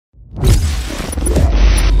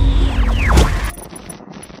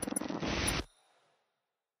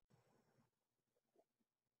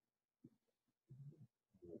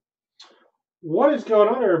What is going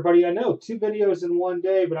on, everybody? I know 2 videos in one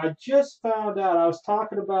day, but I just found out I was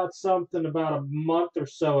talking about something about a month or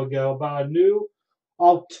so ago about a new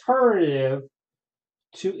alternative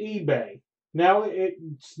to eBay. Now,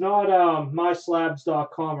 it's not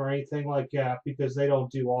myslabs.com or anything like that because they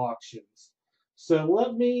don't do auctions. So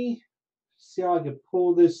let me see how I can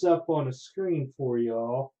pull this up on the screen for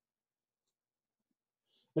y'all.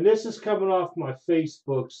 And this is coming off my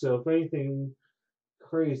Facebook, so if anything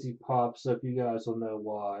crazy pops up, you guys will know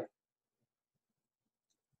why.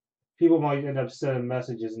 People might end up sending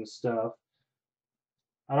messages and stuff.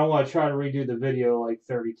 I don't want to try to redo the video like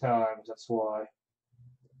 30 times. That's why.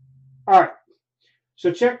 All right.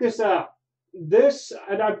 So check this out. This,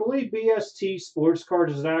 and I believe BST Sports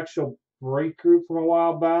Cards is an actual break group from a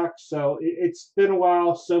while back. So it's been a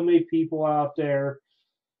while. So many people out there.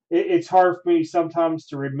 It's hard for me sometimes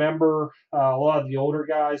to remember a lot of the older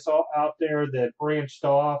guys out there that branched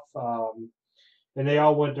off. And they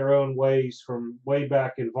all went their own ways from way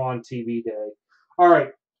back in Vaughn TV day. All right,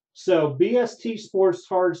 so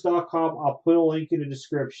BSTsportcards.com. I'll put a link in the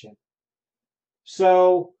description.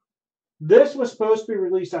 So this was supposed to be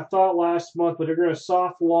released, I thought, last month, but they're going to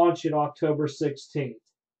soft launch it October 16th.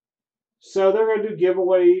 So they're going to do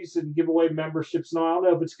giveaways and giveaway memberships. And I don't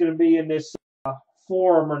know if it's going to be in this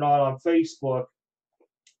forum or not on Facebook,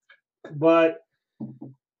 but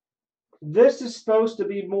this is supposed to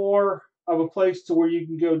be more of a place to where you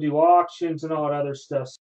can go do auctions and all that other stuff.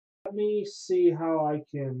 So let me see how I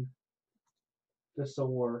can. This will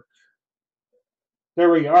work.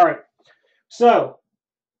 There we go. All right. So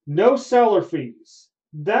no seller fees.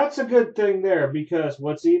 That's a good thing there because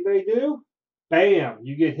what's eBay do? Bam,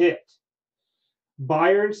 you get hit.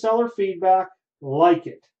 Buyer and seller feedback, like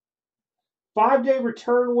it. 5-day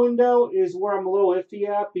return window is where I'm a little iffy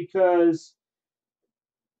at because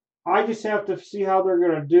I just have to see how they're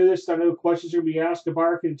going to do this. I know questions are going to be asked. A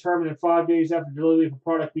buyer can determine in 5 days after delivery if a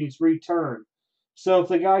product needs returned. So if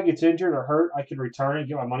the guy gets injured or hurt, I can return it and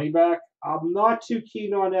get my money back. I'm not too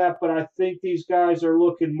keen on that, but I think these guys are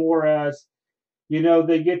looking more as,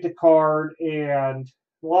 they get the card, and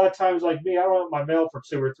a lot of times, like me, I don't want my mail for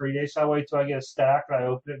 2 or 3 days. So I wait till I get a stack and I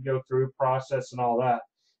open it and go through process and all that.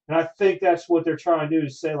 And I think that's what they're trying to do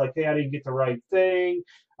is say, like, hey, I didn't get the right thing.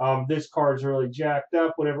 This card's really jacked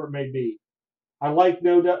up, whatever it may be. I like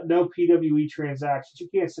no PWE transactions. You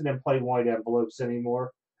can't send in plain white envelopes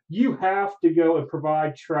anymore. You have to go and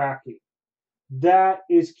provide tracking. That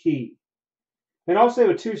is key. And also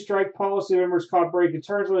a 2-strike policy. Members caught breaking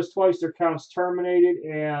turns list twice, their account's terminated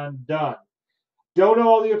and done. Don't know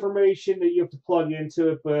all the information that you have to plug into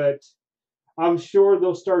it, but I'm sure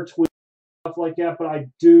they'll start tweeting stuff like that. But I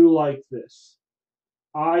do like this.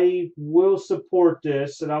 I will support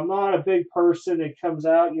this, and I'm not a big person that comes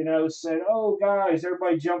out, saying, oh, guys,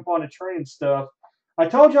 everybody jump on the train and stuff. I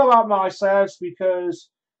told you about MySabs because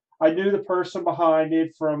I knew the person behind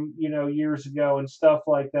it from, years ago and stuff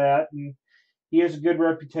like that, and he has a good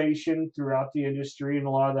reputation throughout the industry and a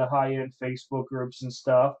lot of the high-end Facebook groups and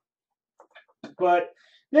stuff. But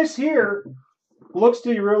this here looks to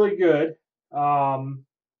be really good.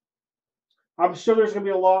 I'm sure there's going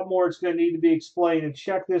to be a lot more it's going to need to be explained. And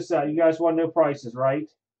check this out. You guys want to know prices, right?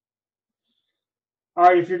 All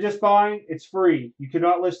right, if you're just buying, it's free. You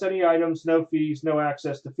cannot list any items, no fees, no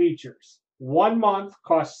access to features. 1 month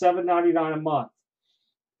costs $7.99 a month.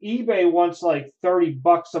 eBay wants like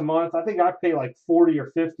 $30 a month. I think I pay like $40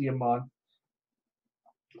 or $50 a month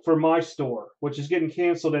for my store, which is getting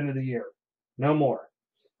canceled end of the year. No more.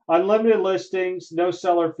 Unlimited listings, no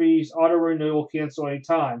seller fees, auto renewal, cancel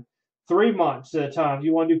anytime. 3 months at a time. If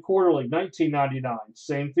you want to do quarterly, $19.99,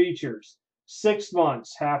 same features. 6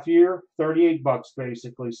 months, half year, $38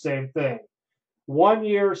 basically, same thing. 1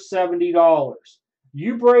 year, $70.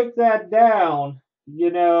 You break that down,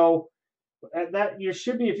 that you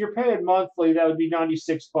should be, if you're paying monthly, that would be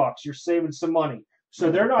 $96. You're saving some money.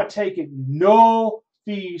 So they're not taking no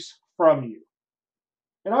fees from you.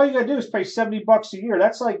 And all you gotta do is pay $70 a year.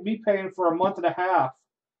 That's like me paying for a month and a half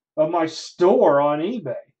of my store on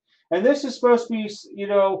eBay. And this is supposed to be,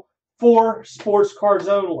 for sports cards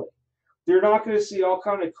only. They're not going to see all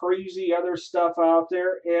kind of crazy other stuff out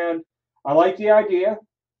there. And I like the idea.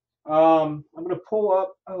 I'm going to pull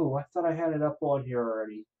up. Oh, I thought I had it up on here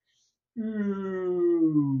already.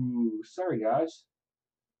 Ooh, sorry, guys.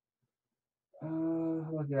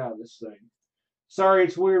 I'll get out of this thing. Sorry,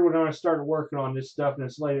 it's weird when I started working on this stuff and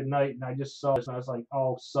it's late at night and I just saw this and I was like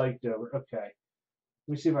all psyched over it. Okay.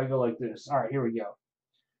 Let me see if I go like this. All right, here we go.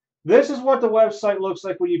 This is what the website looks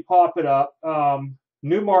like when you pop it up.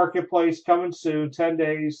 New marketplace coming soon, 10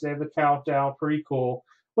 days. They have the countdown. Pretty cool.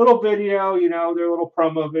 little video, you know, their little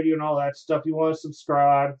promo video and all that stuff. You want to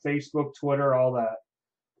subscribe, Facebook, Twitter, all that.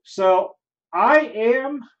 So I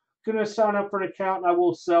am going to sign up for an account and I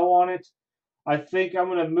will sell on it. I think I'm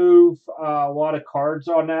going to move a lot of cards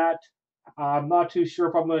on that. I'm not too sure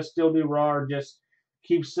if I'm going to still do Raw or just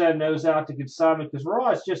keep sending those out to consignment because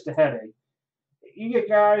Raw is just a headache. You get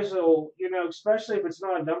guys who'll, you know, especially if it's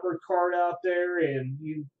not a numbered card out there and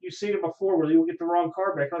you've seen it before where you'll get the wrong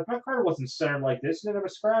card back. Like, my card wasn't centered like this. It didn't have a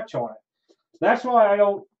scratch on it. That's why I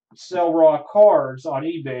don't sell Raw cards on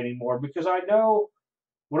eBay anymore because I know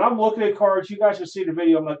when I'm looking at cards, you guys can see the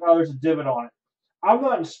video, I'm like, oh, there's a divot on it. I'm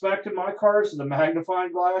not inspecting my cards with a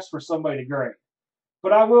magnifying glass for somebody to grade.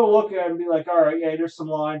 But I will look at it and be like, all right, yeah, there's some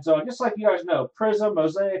lines on it. Just like you guys know, Prism,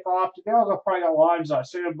 Mosaic, Optic, they all probably got lines on it.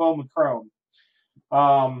 Same Bowman Chrome.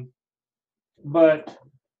 But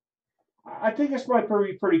I think this might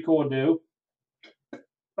be pretty cool to do.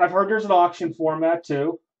 I've heard there's an auction format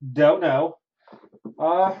too. Don't know.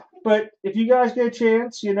 But if you guys get a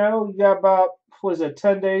chance, you know, you got about,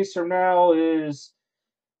 10 days from now is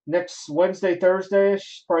next Wednesday,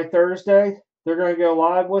 Thursday-ish, probably Thursday. They're going to go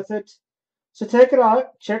live with it. So take it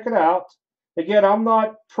out, check it out. Again, I'm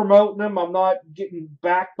not promoting them. I'm not getting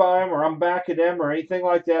backed by them or I'm backing them or anything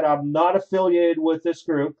like that. I'm not affiliated with this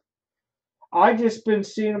group. I just been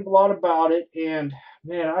seeing a lot about it, and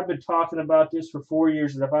man, I've been talking about this for 4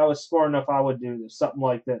 years, and if I was smart enough, I would do this, something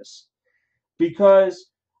like this. Because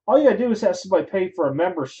all you gotta do is have somebody pay for a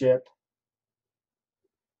membership,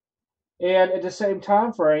 and at the same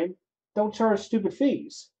time frame, don't charge stupid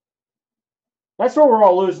fees. That's where we're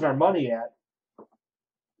all losing our money at.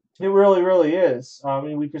 It really, really is. I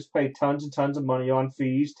mean, we just pay tons and tons of money on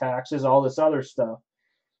fees, taxes, all this other stuff.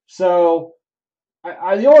 So,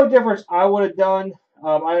 the only difference I would have done,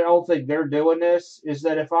 I don't think they're doing this, is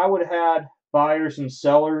that if I would have had buyers and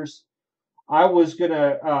sellers, I was going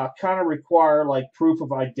to kind of require like proof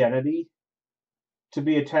of identity to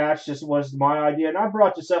be attached. This was my idea. And I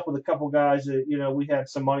brought this up with a couple guys that, you know, we had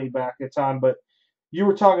some money back at the time, but you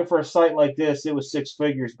were talking for a site like this, it was 6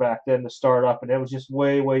 figures back then to start up, and it was just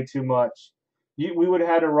way, way too much. We would have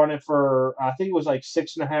had to run it for, I think it was like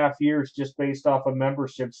 6.5 years just based off of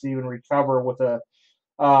memberships to even recover with a,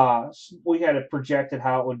 we had it projected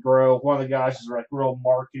how it would grow. One of the guys is like real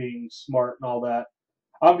marketing smart and all that.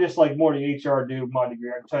 I'm just like more the HR dude with my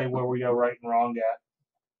degree. I can tell you where we go right and wrong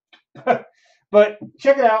at. But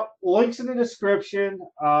check it out. Links in the description.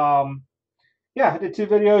 Yeah, I did 2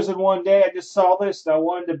 videos in one day. I just saw this and I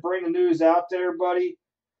wanted to bring the news out there, buddy.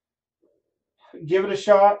 Give it a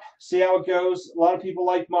shot. See how it goes. A lot of people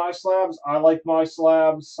like my slabs. I like my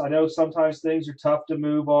slabs. I know sometimes things are tough to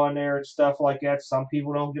move on there and stuff like that. Some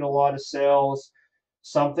people don't get a lot of sales.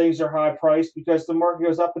 Some things are high priced because the market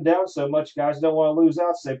goes up and down so much. Guys don't want to lose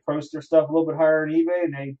out, so they post their stuff a little bit higher on eBay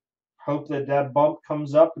and they hope that that bump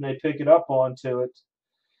comes up and they pick it up onto it.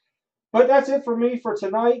 But that's it for me for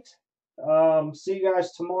tonight. See you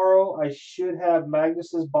guys tomorrow. I should have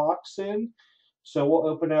Magnus's box in, so we'll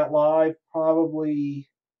open that live probably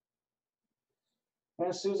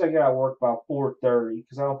as soon as I get out of work about 4:30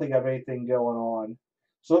 because I don't think I have anything going on.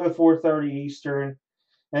 So look at 4:30 Eastern,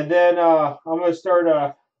 and then I'm going to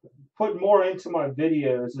start putting more into my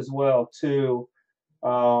videos as well too,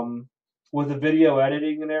 with the video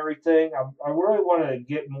editing and everything. I really want to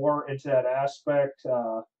get more into that aspect.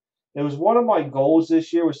 It was one of my goals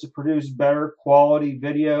this year was to produce better quality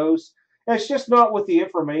videos. And it's just not with the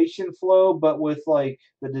information flow, but with like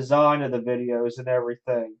the design of the videos and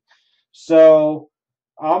everything. So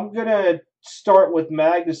I'm gonna start with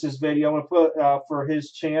Magnus's video. I'm gonna put for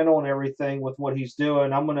his channel and everything with what he's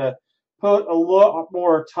doing. I'm gonna put a lot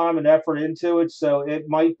more time and effort into it, so it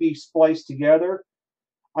might be spliced together.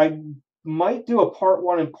 I might do a part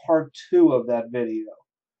 1 and part 2 of that video.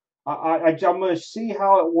 I'm going to see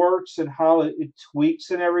how it works and how it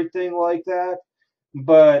tweaks and everything like that.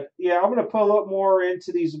 But yeah, I'm going to put a lot more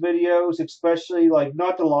into these videos, especially like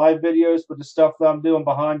not the live videos, but the stuff that I'm doing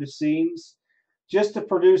behind the scenes, just to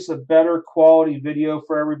produce a better quality video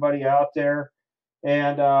for everybody out there.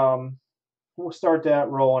 And we'll start that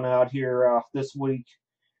rolling out here this week.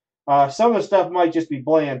 Some of the stuff might just be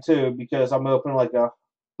bland too, because I'm opening like a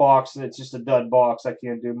box and it's just a dud box. I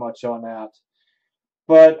can't do much on that.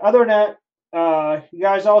 But other than that, you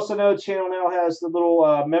guys also know the channel now has the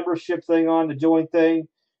little membership thing on, the join thing.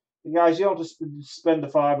 You guys, you don't just spend the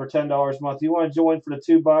 $5 or $10 a month. You want to join for the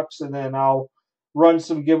 $2, and then I'll run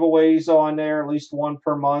some giveaways on there, at least one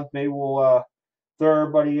per month. Maybe we'll throw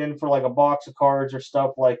everybody in for like a box of cards or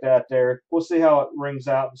stuff like that there. We'll see how it rings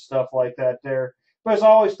out and stuff like that there. But as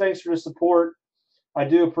always, thanks for the support. I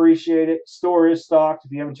do appreciate it. Store is stocked.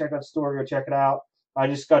 If you haven't checked out the store, go check it out. I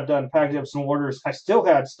just got done packing up some orders. I still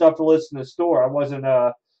had stuff to list in the store. I wasn't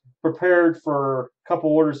prepared for a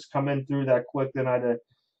couple orders to come in through that quick. Then I had to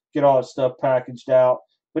get all that stuff packaged out.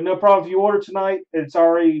 But no problem. If you order tonight, it's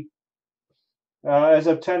already as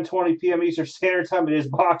of 10:20 p.m. Eastern Standard Time. It is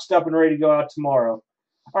boxed up and ready to go out tomorrow.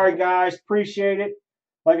 All right, guys. Appreciate it.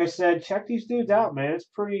 Like I said, check these dudes out, man. It's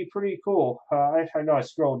pretty cool. I know I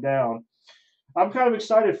scrolled down. I'm kind of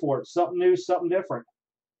excited for it. Something new, something different.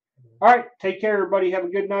 All right. Take care, everybody. Have a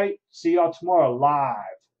good night. See y'all tomorrow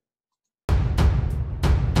live.